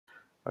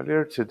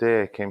Earlier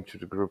today, I came to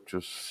the group to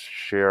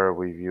share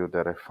with you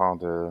that I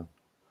found a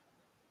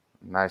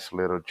nice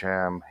little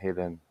gem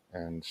hidden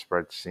in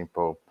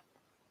SpreadSimple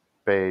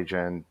page,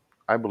 and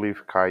I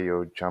believe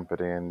Kaio jumped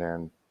in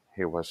and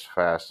he was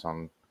fast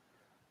on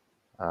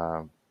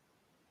uh,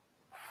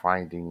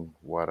 finding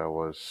what I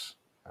was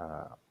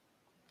uh,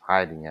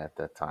 hiding at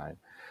that time.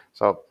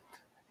 So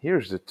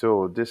here's the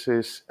tool. This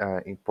is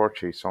in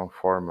Portuguese on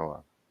formula,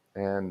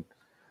 and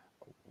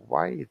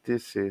why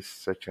this is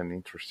such an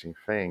interesting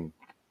thing,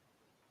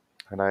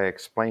 and I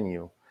explain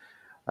you.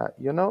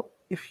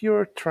 If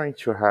you're trying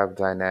to have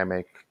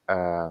dynamic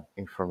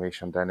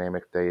information,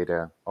 dynamic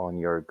data on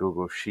your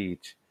Google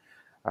Sheet,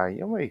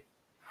 you may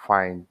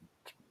find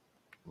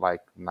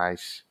like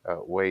nice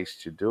ways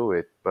to do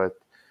it, but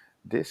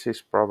this is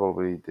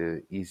probably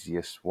the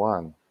easiest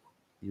one.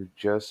 You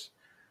just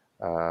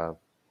uh,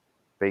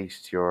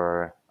 paste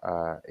your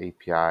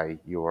API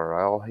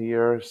URL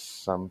here,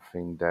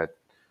 something that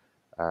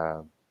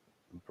uh,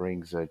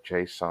 brings a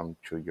JSON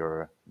to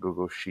your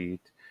Google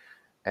Sheet,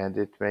 and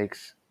it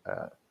makes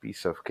a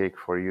piece of cake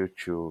for you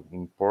to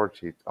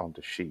import it on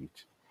the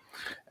sheet.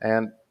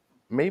 And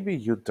maybe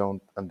you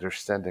don't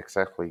understand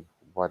exactly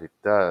what it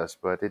does,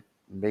 but it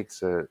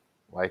makes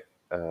like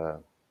a,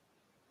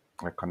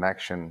 a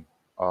connection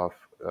of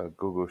a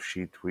Google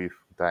Sheet with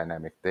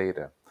dynamic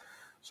data.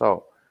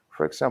 So,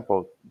 for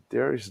example,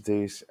 there is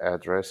this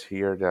address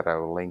here that I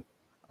will link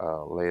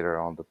later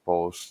on the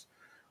post.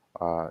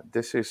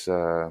 This is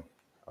a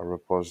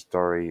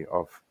repository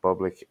of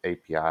public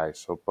APIs,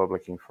 so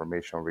public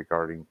information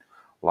regarding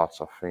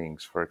lots of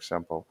things. For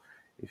example,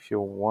 if you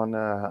want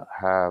to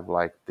have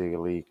like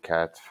daily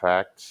cat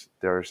facts,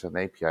 there's an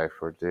API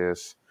for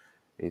this.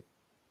 It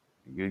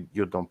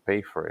you don't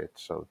pay for it,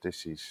 so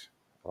this is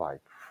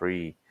like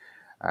free,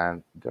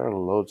 and there are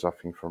loads of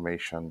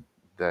information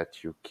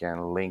that you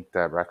can link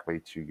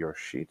directly to your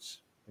sheets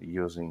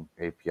using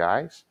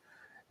APIs,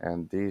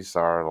 and these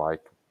are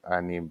like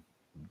any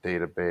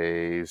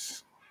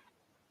database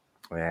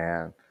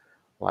and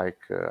like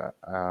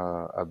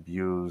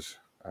abuse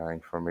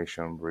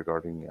information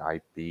regarding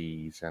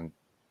IPs and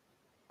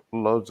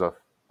loads of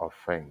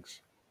things.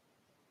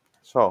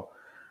 So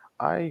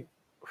I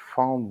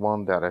found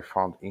one that I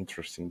found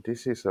interesting.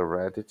 This is a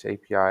Reddit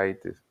API,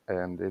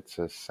 and it's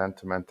a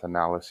sentiment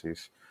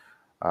analysis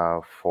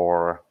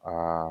for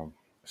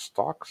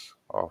stocks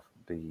of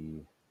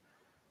the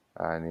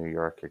New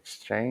York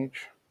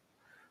Exchange.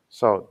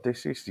 So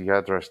this is the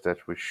address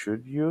that we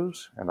should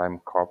use, and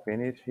I'm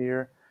copying it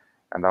here,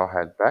 and I'll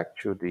head back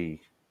to the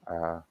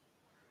uh,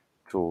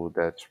 tool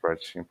that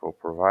SpreadSimple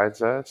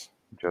provides us.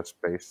 Just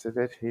pasted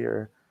it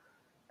here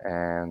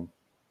and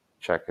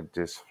check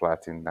this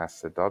flattened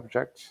nested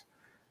objects,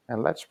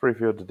 and let's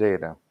preview the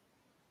data.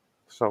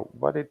 So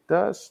what it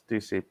does,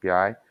 this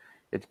API,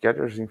 it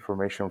gathers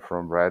information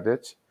from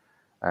Reddit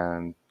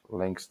and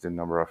links the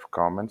number of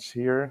comments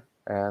here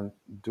and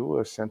do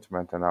a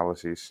sentiment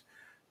analysis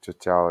to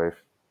tell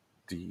if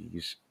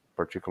this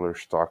particular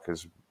stock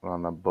is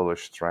on a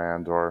bullish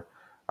trend or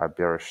a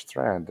bearish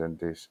trend. And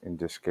this, in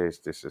this case,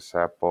 this is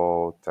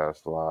Apple,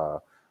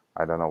 Tesla.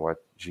 I don't know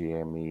what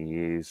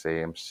GME is,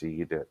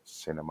 AMC, that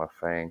cinema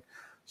thing.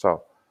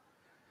 So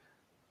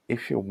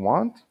if you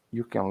want,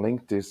 you can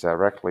link this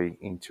directly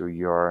into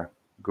your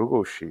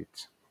Google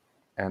Sheets.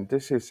 And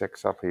this is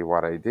exactly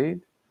what I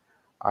did.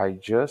 I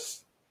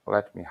just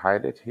let me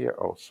hide it here.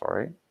 Oh,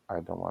 sorry. I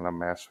don't want to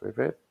mess with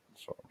it.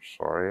 So I'm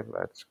sorry.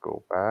 Let's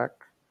go back.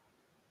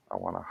 I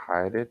want to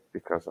hide it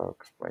because I'll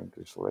explain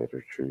this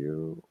later to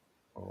you.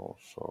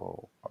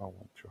 Also, I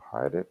want to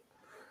hide it.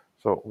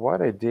 So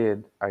what I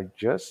did, I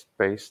just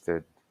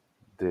pasted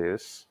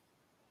this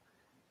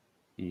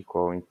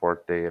equal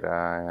import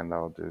data and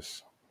all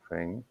this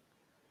thing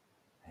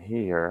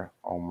here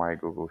on my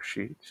Google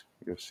Sheet.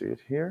 You see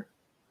it here.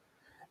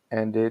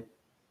 And it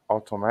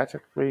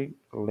automatically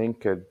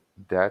linked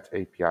that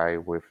API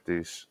with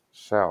these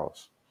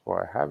cells. So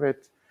I have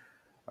it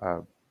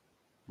uh,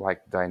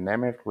 like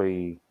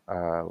dynamically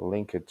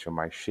linked to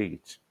my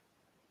sheet,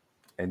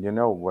 and you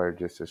know where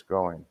this is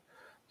going.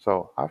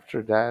 So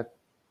after that,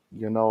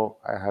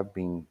 I have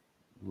been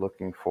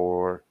looking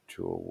forward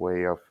to a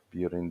way of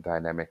building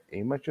dynamic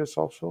images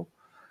also.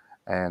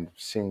 And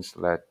since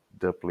that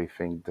duply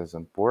thing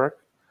doesn't work,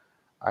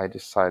 I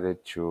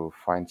decided to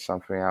find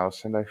something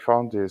else, and I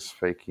found these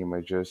fake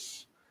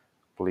images,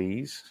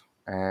 please.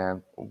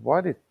 And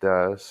what it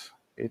does,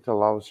 it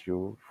allows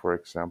you, for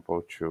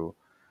example, to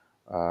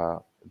uh,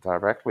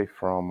 directly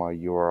from a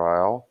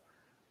URL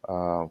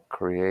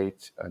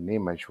create an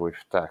image with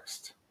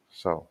text.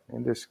 So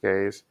in this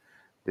case,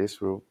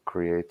 this will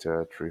create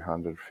a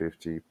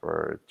 350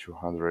 per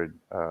 200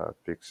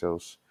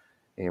 pixels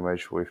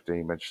image with the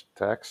image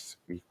text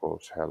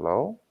equals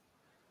hello.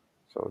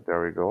 So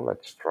there we go.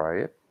 Let's try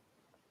it.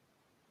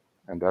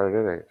 And there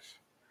it is.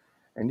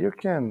 And you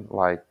can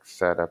like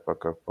set up a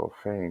couple of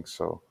things.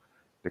 So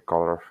the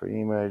color of the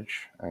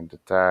image and the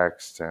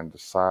text and the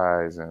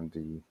size and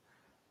the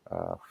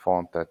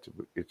font that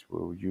it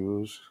will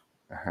use.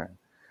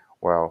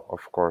 Well, of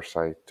course,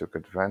 I took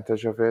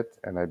advantage of it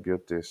and I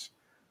built this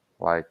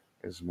like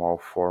a small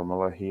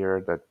formula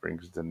here that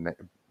brings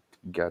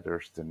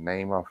gathers the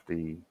name of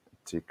the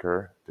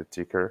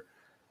ticker,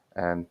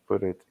 and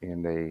put it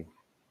in a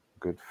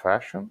good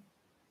fashion.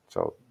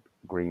 So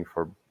green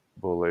for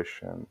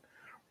bullish and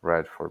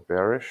red for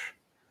bearish.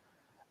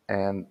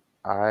 And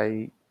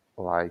I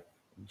like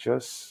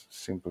just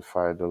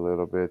simplified a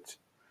little bit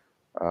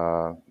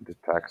the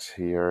text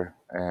here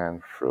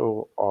and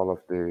threw all of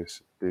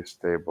this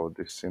table,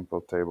 this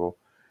simple table,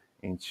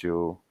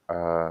 into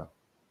a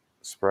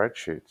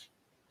spreadsheet,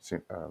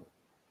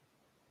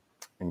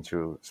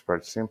 into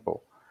SpreadSimple.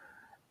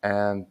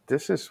 And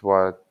this is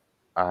what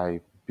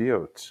I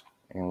built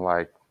in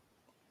like,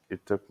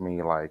 it took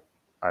me like,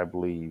 I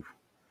believe,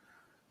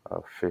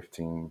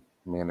 15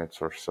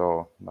 minutes or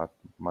so, not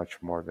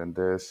much more than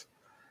this.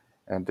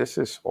 And this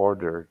is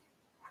ordered,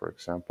 for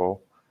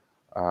example.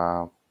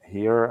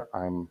 Here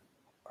I'm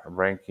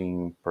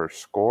ranking per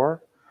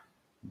score,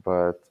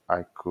 but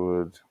I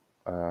could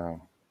uh,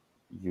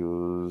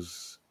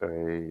 use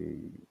a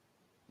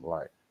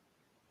like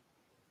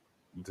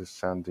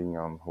descending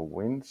on who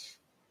wins.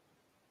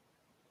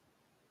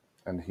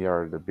 And here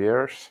are the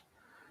bears.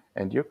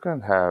 And you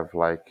can have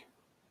like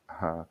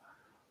uh,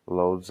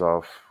 loads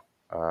of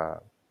uh,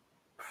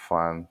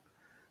 fun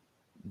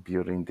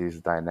building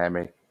these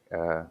dynamic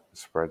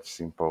spread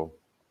simple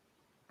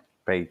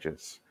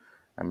pages.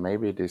 And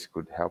maybe this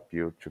could help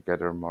you to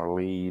gather more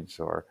leads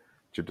or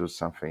to do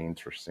something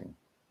interesting.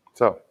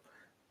 So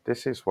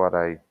this is what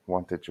I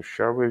wanted to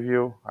share with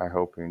you. I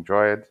hope you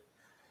enjoy it.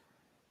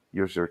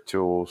 Use your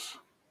tools.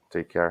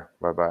 Take care.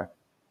 Bye bye.